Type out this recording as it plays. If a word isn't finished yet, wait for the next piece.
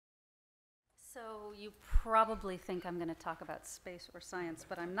So you probably think I'm going to talk about space or science,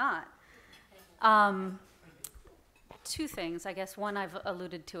 but I'm not. Two things, I guess. One, I've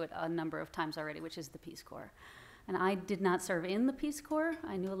alluded to it a number of times already, which is the Peace Corps. And I did not serve in the Peace Corps.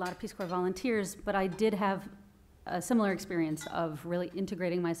 I knew a lot of Peace Corps volunteers, but I did have a similar experience of really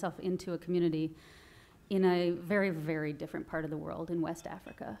integrating myself into a community in a very, very different part of the world in West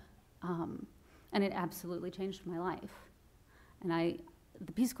Africa. And it absolutely changed my life. And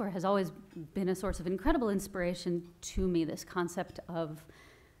the Peace Corps has always been a source of incredible inspiration to me, this concept of,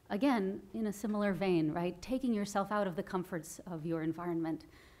 again, in a similar vein, right? Taking yourself out of the comforts of your environment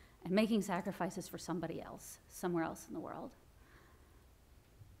and making sacrifices for somebody else, somewhere else in the world.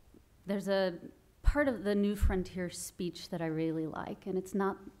 There's a part of the New Frontier speech that I really like, and it's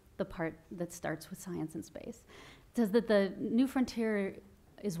not the part that starts with science and space. It says that the New Frontier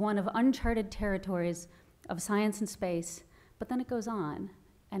is one of uncharted territories of science and space, but then it goes on,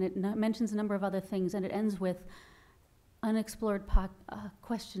 and it mentions a number of other things, and it ends with unexplored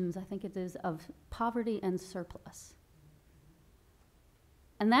questions, I think it is, of poverty and surplus.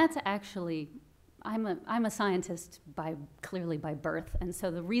 And that's actually, I'm a scientist clearly by birth, and so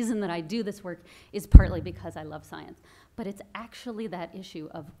the reason that I do this work is partly because I love science, but it's actually that issue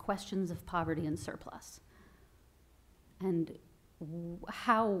of questions of poverty and surplus. And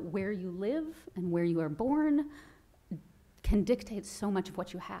where you live and where you are born can dictate so much of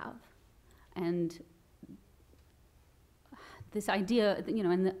what you have. And this idea, you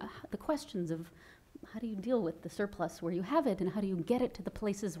know, and the questions of how do you deal with the surplus where you have it, and how do you get it to the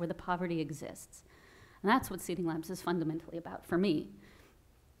places where the poverty exists? And that's what Seeding Labs is fundamentally about for me.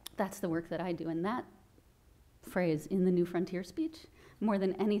 That's the work that I do, and that phrase in the New Frontier speech, more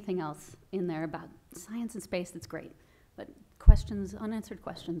than anything else in there about science and space, that's great. But questions, unanswered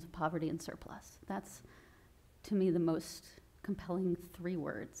questions of poverty and surplus, that's, to me, the most compelling 3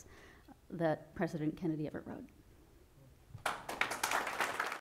 words that President Kennedy ever wrote.